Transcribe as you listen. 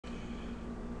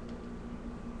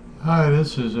Hi,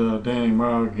 this is Danny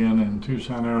Morrow again in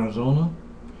Tucson, Arizona.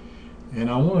 And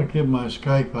I want to give my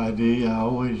Skype ID. I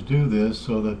always do this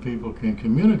so that people can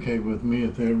communicate with me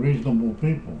if they're reasonable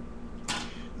people.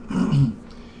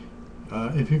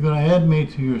 If you're going to add me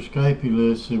to your Skype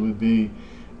list, it would be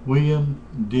William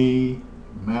D.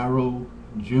 Morrow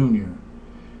Jr.,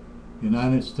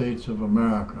 United States of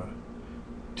America,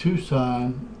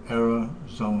 Tucson,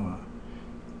 Arizona.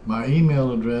 My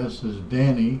email address is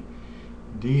Danny,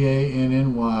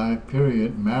 D-A-N-N-Y,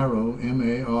 period, Marrow,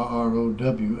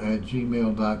 M-A-R-R-O-W,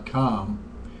 @gmail.com.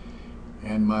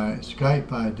 And my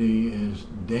Skype ID is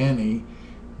Danny,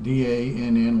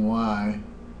 D-A-N-N-Y,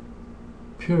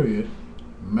 period,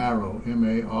 Marrow,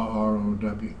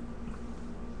 M-A-R-R-O-W.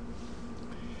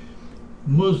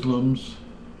 Muslims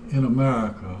in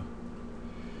America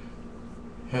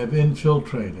have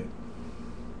infiltrated.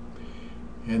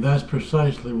 And that's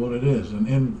precisely what it is, an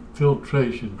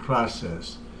infiltration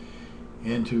process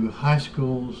into high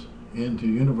schools, into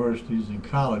universities and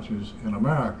colleges in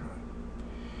America.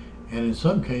 And in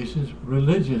some cases,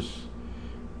 religious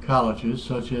colleges,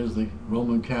 such as the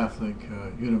Roman Catholic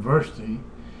University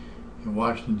in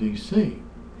Washington, D.C.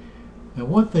 And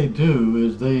what they do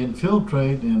is they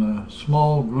infiltrate in a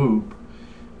small group,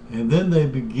 and then they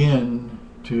begin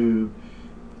to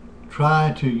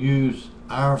try to use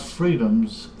our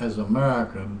freedoms as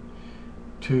Americans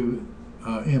to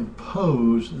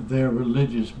impose their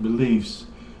religious beliefs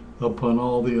upon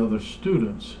all the other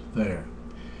students there.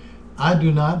 I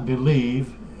do not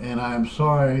believe, and I am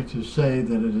sorry to say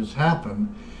that it has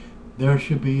happened, there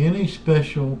should be any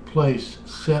special place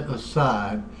set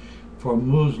aside for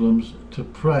Muslims to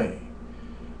pray,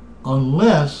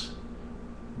 unless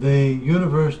the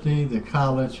university, the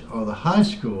college, or the high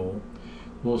school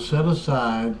will set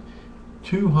aside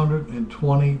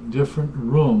 220 different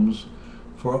rooms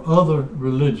for other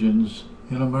religions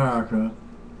in America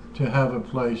to have a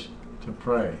place to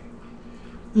pray.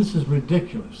 This is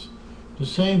ridiculous. The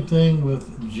same thing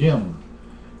with gym.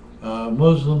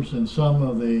 Muslims in some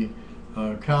of the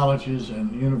colleges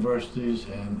and universities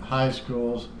and high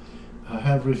schools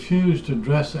have refused to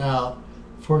dress out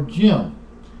for gym.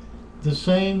 The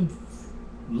same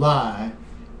lie,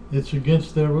 it's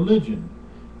against their religion.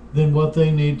 Then what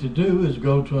they need to do is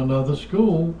go to another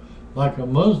school, like a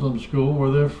Muslim school, where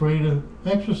they're free to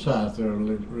exercise their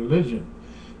religion.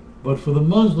 But for the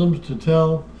Muslims to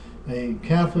tell a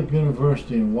Catholic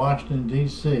university in Washington,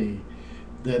 D.C.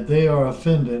 that they are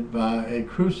offended by a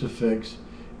crucifix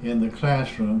in the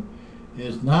classroom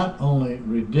is not only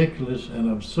ridiculous and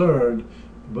absurd,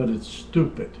 but it's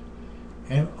stupid.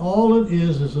 And all it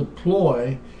is a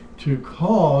ploy to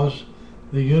cause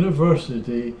the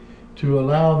university to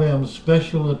allow them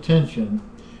special attention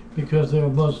because they're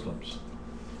Muslims.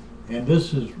 And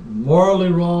this is morally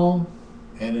wrong,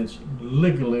 and it's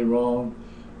legally wrong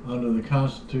under the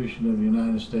Constitution of the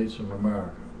United States of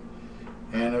America.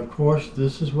 And of course,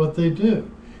 this is what they do.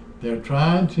 They're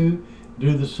trying to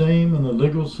do the same in the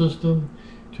legal system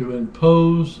to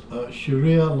impose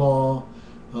Sharia law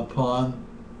upon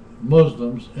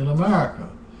Muslims in America.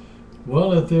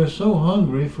 Well, if they're so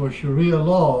hungry for Sharia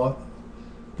law,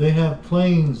 they have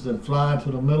planes that fly to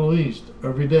the Middle East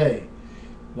every day.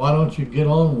 Why don't you get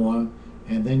on one,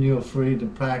 and then you're free to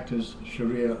practice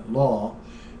Sharia law,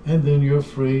 and then you're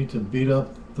free to beat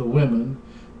up the women,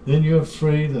 then you're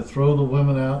free to throw the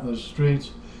women out in the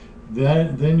streets,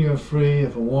 then you're free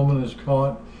if a woman is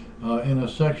caught in a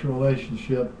sexual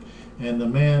relationship and the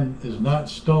man is not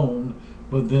stoned,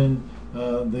 but then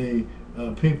the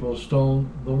people stone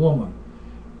the woman.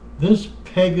 This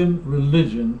pagan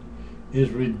religion is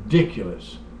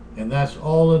ridiculous, and that's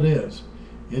all it is.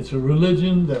 It's a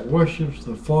religion that worships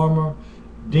the former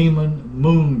demon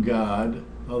moon god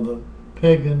of the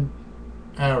pagan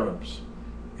Arabs.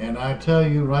 And I tell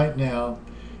you right now,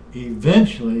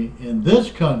 eventually in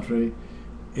this country,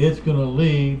 it's going to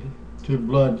lead to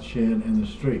bloodshed in the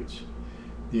streets.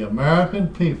 The American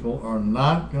people are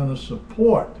not going to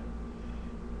support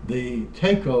the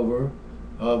takeover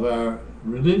of our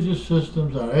religious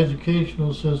systems, our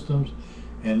educational systems,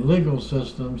 and legal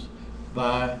systems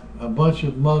by a bunch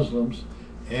of Muslims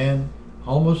and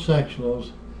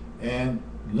homosexuals and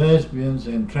lesbians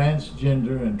and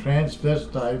transgender and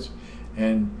transvestites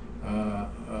and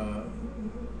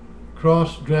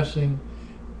cross-dressing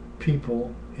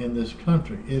people in this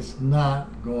country. It's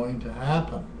not going to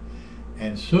happen.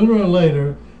 And sooner or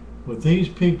later, with these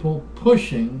people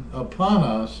pushing upon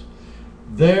us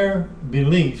their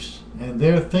beliefs and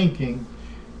their thinking,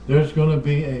 there's going to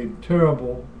be a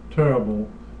terrible, terrible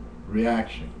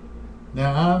reaction.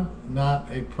 Now, I'm not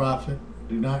a prophet,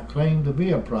 do not claim to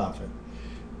be a prophet,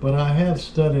 but I have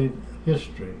studied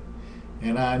history,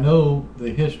 and I know the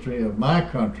history of my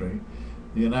country,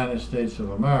 the United States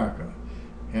of America.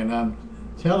 And I'm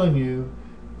telling you,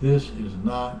 this is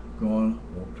not going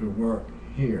to work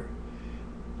here.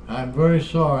 I'm very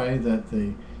sorry that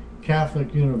the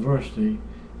Catholic University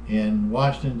in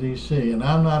Washington, D.C., and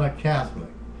I'm not a Catholic.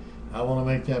 I want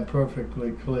to make that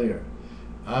perfectly clear.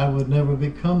 I would never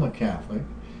become a Catholic,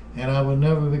 and I would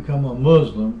never become a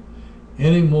Muslim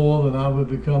any more than I would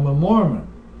become a Mormon.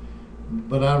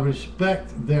 But I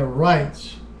respect their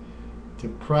rights to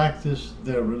practice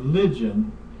their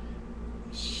religion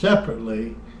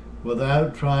separately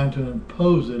without trying to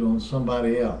impose it on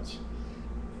somebody else.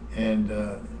 And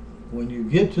when you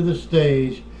get to the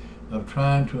stage of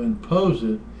trying to impose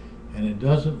it and it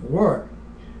doesn't work,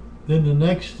 then the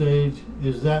next stage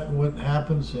is that what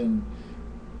happens in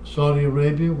Saudi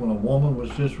Arabia when a woman was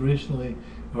just recently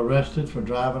arrested for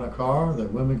driving a car,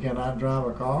 that women cannot drive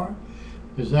a car?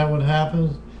 Is that what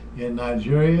happens in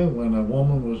Nigeria when a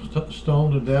woman was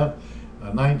stoned to death,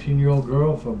 a 19-year-old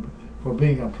girl, for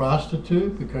being a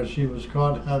prostitute because she was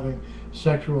caught having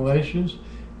sexual relations?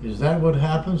 Is that what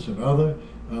happens in other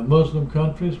Muslim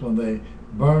countries when they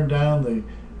burn down the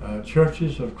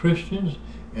churches of Christians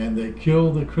and they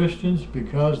kill the Christians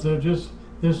because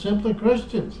they're simply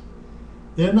Christians?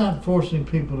 They're not forcing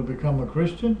people to become a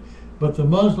Christian, but the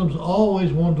Muslims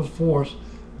always want to force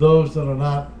those that are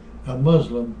not a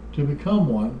Muslim to become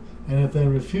one, and if they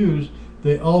refuse,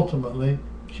 they ultimately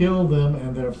kill them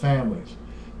and their families.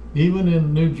 Even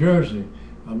in New Jersey,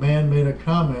 a man made a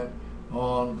comment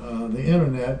on the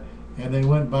internet, and they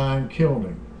went by and killed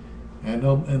him,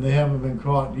 and they haven't been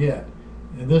caught yet.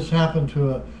 And this happened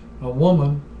to a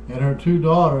woman and her two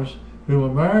daughters who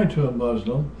were married to a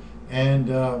Muslim,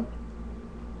 and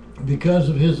because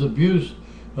of his abuse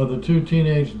of the two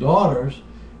teenage daughters,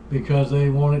 because they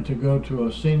wanted to go to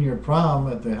a senior prom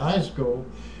at the high school,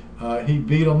 he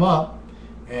beat them up,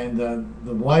 and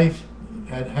the wife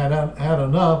had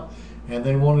enough, and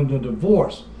they wanted a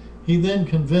divorce. He then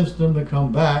convinced them to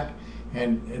come back,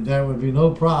 and that would be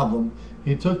no problem.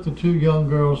 He took the two young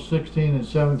girls, 16 and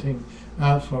 17,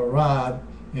 out for a ride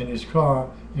in his car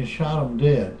and shot them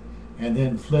dead, and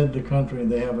then fled the country,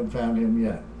 and they haven't found him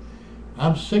yet.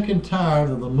 I'm sick and tired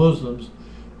of the Muslims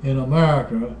in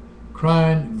America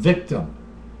crying victim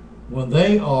when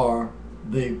they are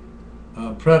the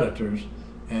predators,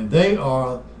 and they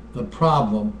are the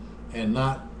problem and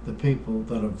not the people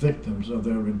that are victims of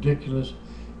their ridiculous,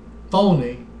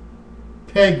 phony,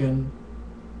 pagan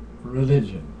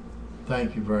religion.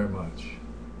 Thank you very much.